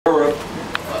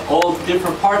all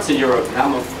different parts of Europe. And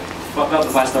I'm gonna fuck up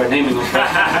if I start naming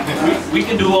them. we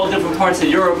can do all different parts of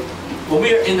Europe. When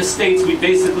we're in the States, we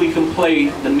basically can play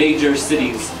the major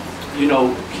cities, you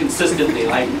know, consistently,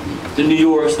 like the New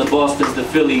Yorks, the Bostons, the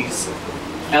Phillies,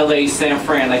 LA, San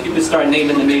Fran. Like you can start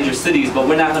naming the major cities, but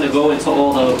we're not going to go into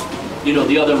all the, you know,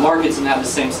 the other markets and have the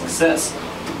same success.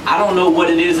 I don't know what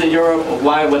it is in Europe or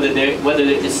why, whether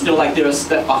it's still like they're a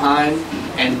step behind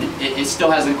and it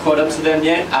still hasn't caught up to them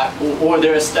yet, or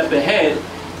they're a step ahead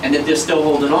and that they're still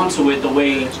holding on to it the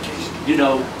way, you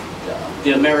know,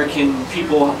 the American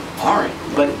people aren't.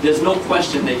 But there's no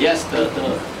question that yes,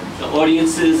 the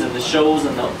audiences and the shows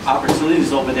and the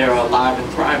opportunities over there are alive and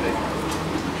thriving.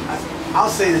 I'll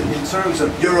say that in terms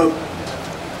of Europe,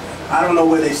 I don't know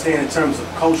where they stand in terms of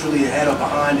culturally ahead or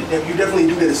behind. You definitely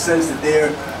do get a sense that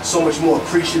they're so much more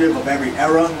appreciative of every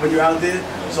era when you're out there.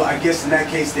 So I guess in that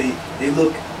case, they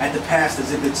look at the past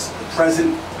as if it's the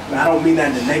present. And I don't mean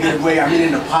that in a negative way, I mean it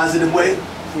in a positive way.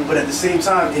 But at the same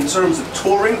time, in terms of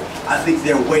touring, I think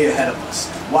they're way ahead of us.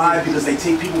 Why? Because they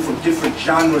take people from different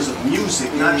genres of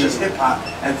music, not just hip-hop,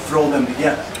 and throw them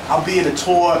together. I'll be in a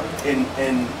tour in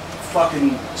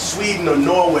fucking Sweden or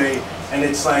Norway, and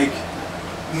it's like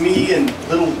me and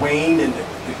Lil Wayne and the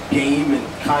Game and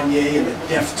Kanye and the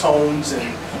Deftones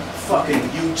and fucking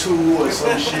U2 or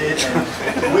some shit, and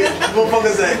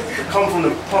motherfuckers that come from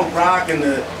the punk rock and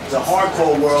the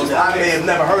hardcore world that I may have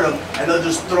never heard of, and they'll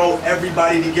just throw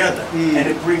everybody together, and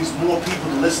it brings more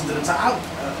people to listen to the time.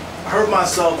 I heard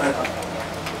myself, I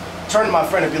turn to my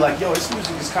friend and be like, yo, this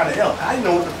music is kind of ill. I didn't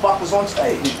know what the fuck was on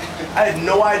stage. I had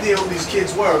no idea who these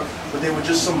kids were, but they were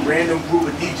just some random group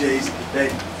of DJs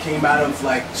that came out of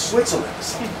like Switzerland or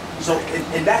something. So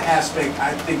in that aspect,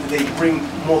 I think that they bring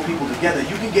more people together.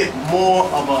 You can get more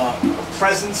of a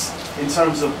presence in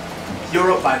terms of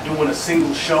Europe by doing a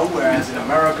single show, whereas in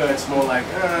America it's more like,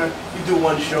 you do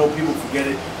one show, people forget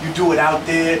it. You do it out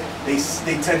there, they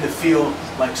tend to feel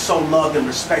like so loved and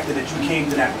respected that you came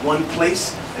to that one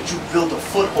place, that you built a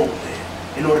foothold there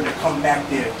in order to come back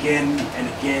there again and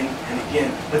again and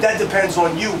again. But that depends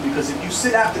on you, because if you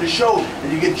sit after the show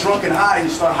and you get drunk and high and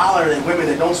you start hollering at women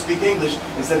that don't speak English,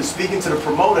 instead of speaking to the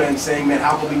promoter and saying, man,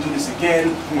 how can we do this again?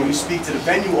 Or you speak to the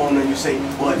venue owner and you say,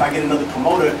 well, if I get another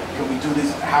promoter, can we do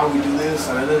this? How do we do this?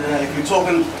 If you're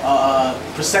talking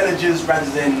percentages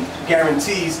rather than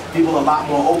guarantees, people are a lot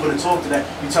more open to talk to that.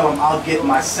 You tell them, I'll get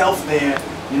myself there.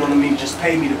 You know what I mean? Just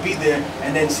pay me to be there,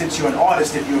 and then since you're an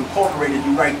artist, if you're incorporated,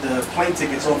 you write the plane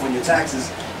tickets off on your taxes,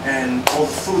 and all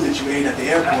the food that you ate at the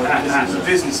airport, because it was a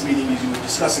business meeting, you were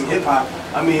discussing hip-hop.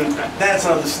 I mean, that's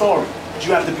another story. But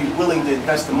you have to be willing to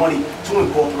invest the money to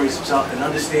incorporate yourself and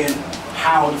understand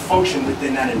how to function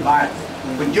within that environment.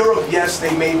 But Europe, yes,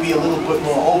 they may be a little bit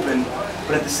more open,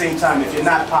 but at the same time, if you're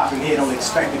not popping here, don't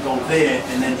expect to go there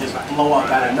and then just blow up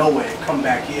out of nowhere and come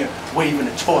back here waving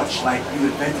a torch like you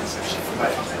invented some shit.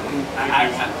 Right?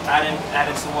 Adding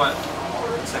to what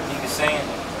Technique is saying,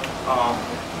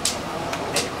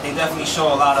 they definitely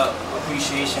show a lot of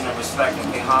appreciation and respect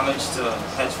and pay homage to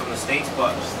heads from the States.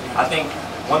 But I think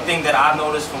one thing that I've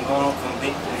noticed from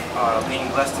being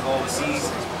blessed to go overseas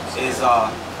is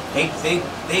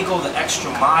they go the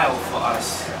extra mile for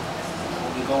us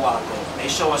when we go out there. They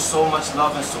show us so much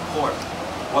love and support.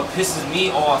 What pisses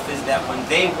me off is that when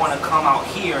they want to come out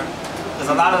here, because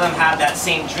a lot of them have that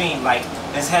same dream, like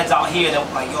there's heads out here that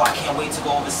like, yo, I can't wait to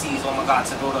go overseas, oh my God,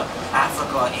 to go to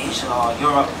Africa, Asia, or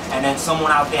Europe, and then someone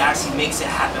out there actually makes it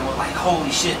happen. We're like, holy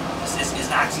shit,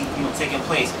 it's actually, you know, taking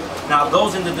place. Now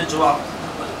those individuals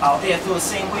out there feel the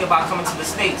same way about coming to the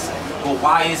States. But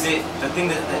why is it, the thing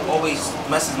that always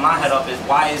messes my head up is,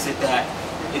 why is it that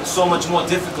it's so much more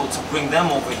difficult to bring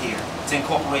them over here, to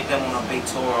incorporate them on a big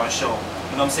tour or a show?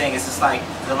 You know what I'm saying? It's just like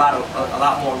there's a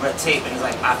lot more red tape, and it's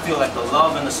like I feel like the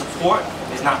love and the support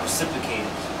is not reciprocated.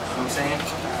 You know what I'm saying?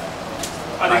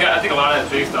 I think a lot of it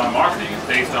is based on marketing. It's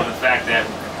based on the fact that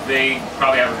they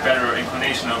probably have a better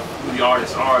inclination of who the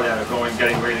artists are that are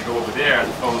getting ready to go over there, as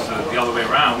opposed to the other way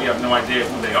around. We have no idea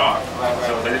who they are.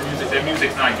 So their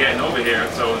music's not getting over here.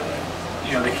 So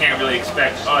you know, they can't really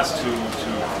expect us to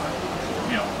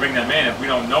you know, bring them in if we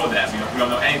don't know them. You know, if we don't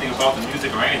know anything about the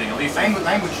music or anything. At least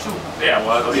language too. Yeah,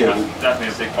 well, that's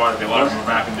definitely a big part of it. A lot of them are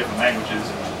rapping different languages,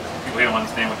 and people don't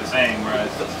understand what they're saying, whereas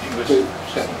English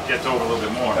gets over a little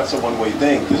bit more. That's a one-way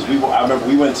thing, because I remember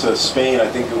we went to Spain. I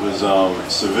think it was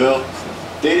Seville.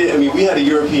 They did. I mean, we had a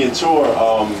European tour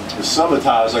with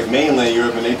Sabotage, like mainland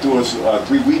Europe, and they threw us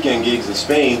 3 weekend gigs in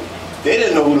Spain. They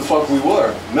didn't know who the fuck we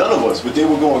were, none of us, but they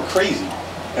were going crazy.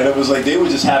 And it was like they were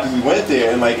just happy we went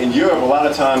there. And like in Europe, a lot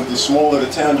of times, the smaller the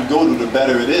town you go to, the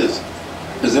better it is.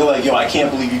 Because they're like, yo, I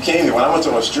can't believe you came here. When I went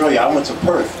to Australia, I went to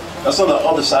Perth. That's on the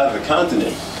other side of the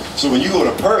continent. So when you go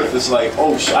to Perth, it's like,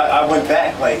 oh, I went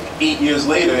back like 8 years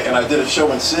later and I did a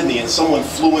show in Sydney and someone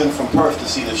flew in from Perth to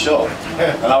see the show.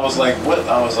 And I was like, what?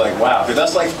 I was like, wow. Because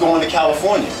that's like going to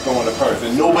California, going to Perth.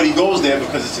 And nobody goes there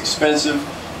because it's expensive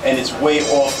and it's way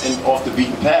off the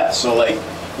beaten path. So like,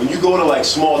 when you go to like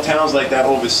small towns like that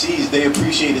overseas, they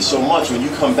appreciate it so much. When you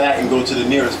come back and go to the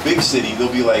nearest big city,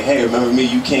 they'll be like, hey, remember me?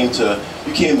 You came to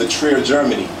Trier,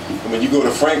 Germany. And when you go to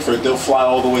Frankfurt, they'll fly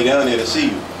all the way down there to see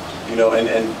you. You know,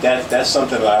 and that's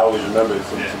something that I always remember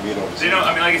from being overseas. They don't,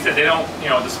 I mean, like you said, they don't, you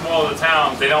know, the smaller the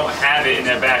towns, they don't have it in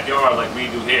their backyard like we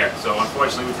do here. So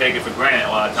unfortunately, we take it for granted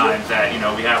a lot of times that, you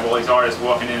know, we have all these artists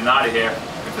walking in and out of here.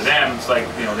 And for them, it's like,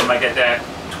 you know, they might get that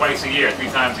twice a year, 3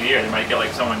 times a year. They might get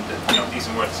like someone, you know,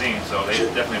 decent worth seeing. So they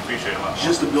definitely appreciate it a lot.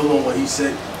 Just to build on what he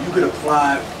said, you could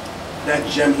apply that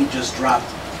gem he just dropped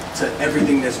to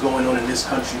everything that's going on in this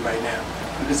country right now.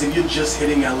 Because if you're just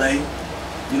hitting LA,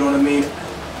 you know what I mean,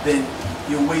 then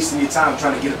you're wasting your time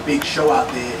trying to get a big show out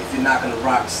there if you're not going to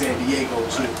rock San Diego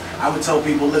too. I would tell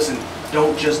people, listen,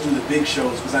 don't just do the big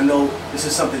shows, because I know this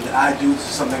is something that I do, this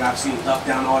is something I've seen up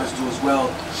down artists do as well,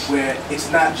 where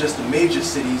it's not just the major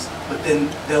cities, but then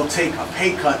they'll take a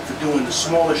pay cut for doing the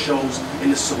smaller shows in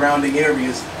the surrounding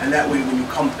areas, and that way when you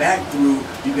come back through,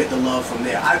 you get the love from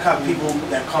there. I've got people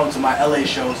that come to my LA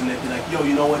shows and they'd be like, yo,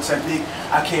 you know what, Technique?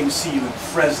 I came to see you in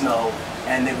Fresno,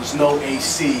 and there was no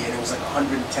AC, and it was like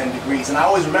 110 degrees. And I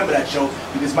always remember that show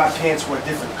because my pants were a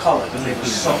different color because they were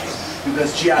soaked.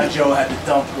 Because G.I. Joe had to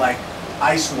dump like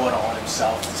ice water on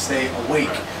himself to stay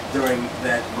awake during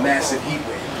that massive heat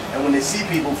wave. And when they see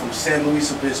people from San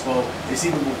Luis Obispo, they see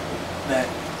people that,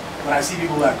 when I see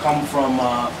people that come from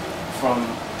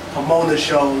Pomona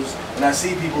shows, and I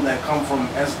see people that come from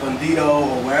Escondido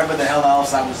or wherever the hell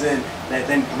else I was in that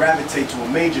then gravitate to a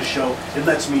major show, it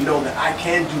lets me know that I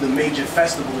can do the major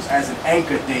festivals as an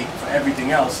anchor date for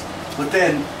everything else, but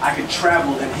then I can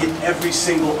travel and hit every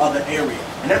single other area.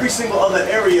 And every single other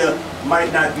area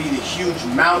might not be the huge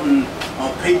mountain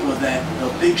on paper that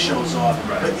the big shows are,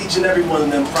 but each and every one of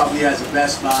them probably has a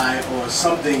Best Buy or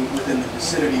something within the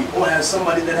vicinity, or has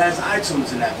somebody that has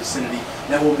iTunes in that vicinity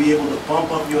that will be able to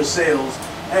bump up your sales,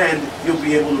 and you'll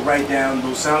be able to write down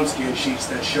those SoundScan sheets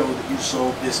that show that you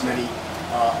sold this many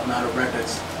amount of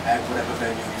records at whatever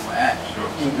venue you were at.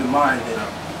 Keep in mind that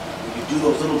when you do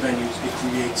those little venues, it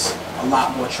creates a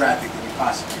lot more traffic than you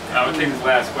possibly can. I would take this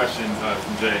last question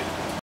from Jay.